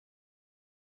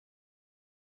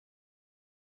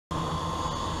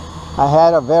I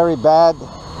had a very bad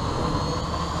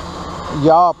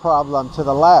yaw problem to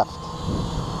the left,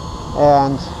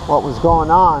 and what was going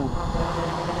on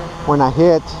when I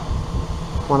hit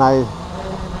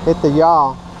the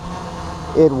yaw,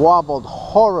 it wobbled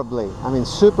horribly. I mean,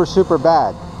 super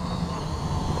bad.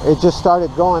 It just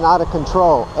started going out of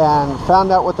control, and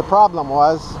found out what the problem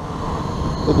was.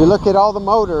 If you look at all the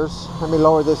motors, let me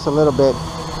lower this a little bit.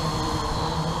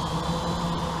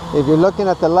 If you're looking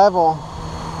at the level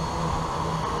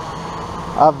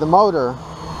of the motor,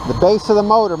 the base of the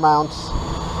motor mounts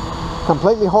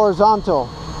completely horizontal.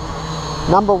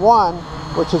 Number one,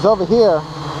 which is over here,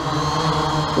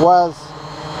 was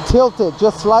tilted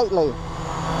just slightly.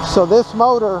 So this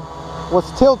motor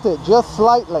was tilted just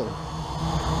slightly.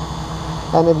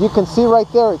 And if you can see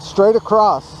right there, it's straight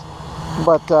across.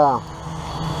 But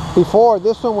before,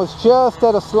 this one was just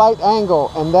at a slight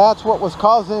angle, and that's what was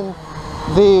causing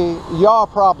the yaw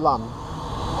problem.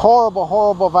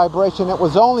 Horrible vibration. It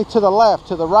was only to the left.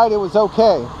 To the right it was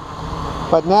okay.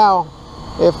 But now,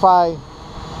 if I,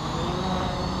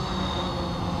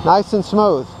 nice and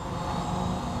smooth.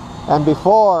 And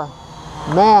before,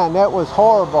 man, that was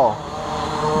horrible.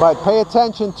 But pay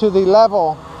attention to the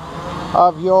level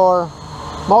of your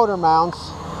motor mounts.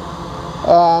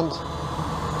 And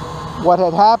what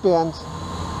had happened,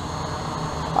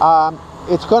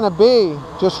 it's going to be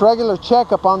just regular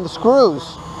checkup on the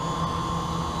screws.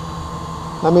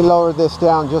 Let me lower this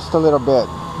down just a little bit.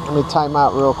 Let me time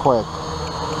out real quick.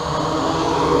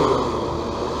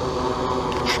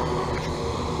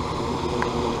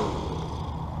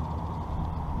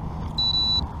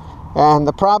 And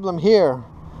the problem here,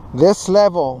 this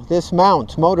level, this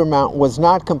mount, motor mount, was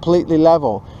not completely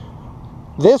level.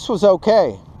 This was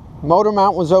okay. Motor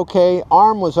mount was okay.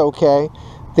 Arm was okay.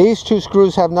 These two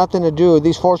screws have nothing to do,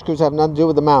 these four screws have nothing to do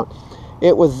with the mount.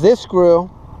 It was this screw,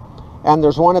 and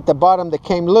there's one at the bottom that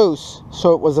came loose,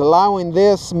 so it was allowing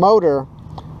this motor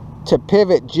to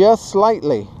pivot just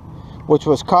slightly, which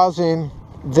was causing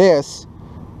this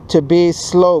to be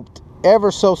sloped ever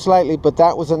so slightly, but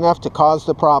that was enough to cause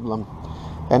the problem.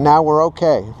 And now we're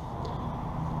okay.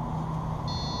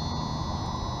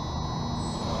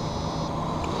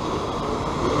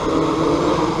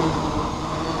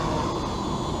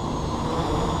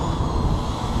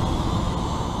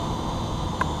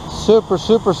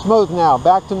 Super smooth now,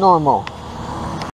 back to normal.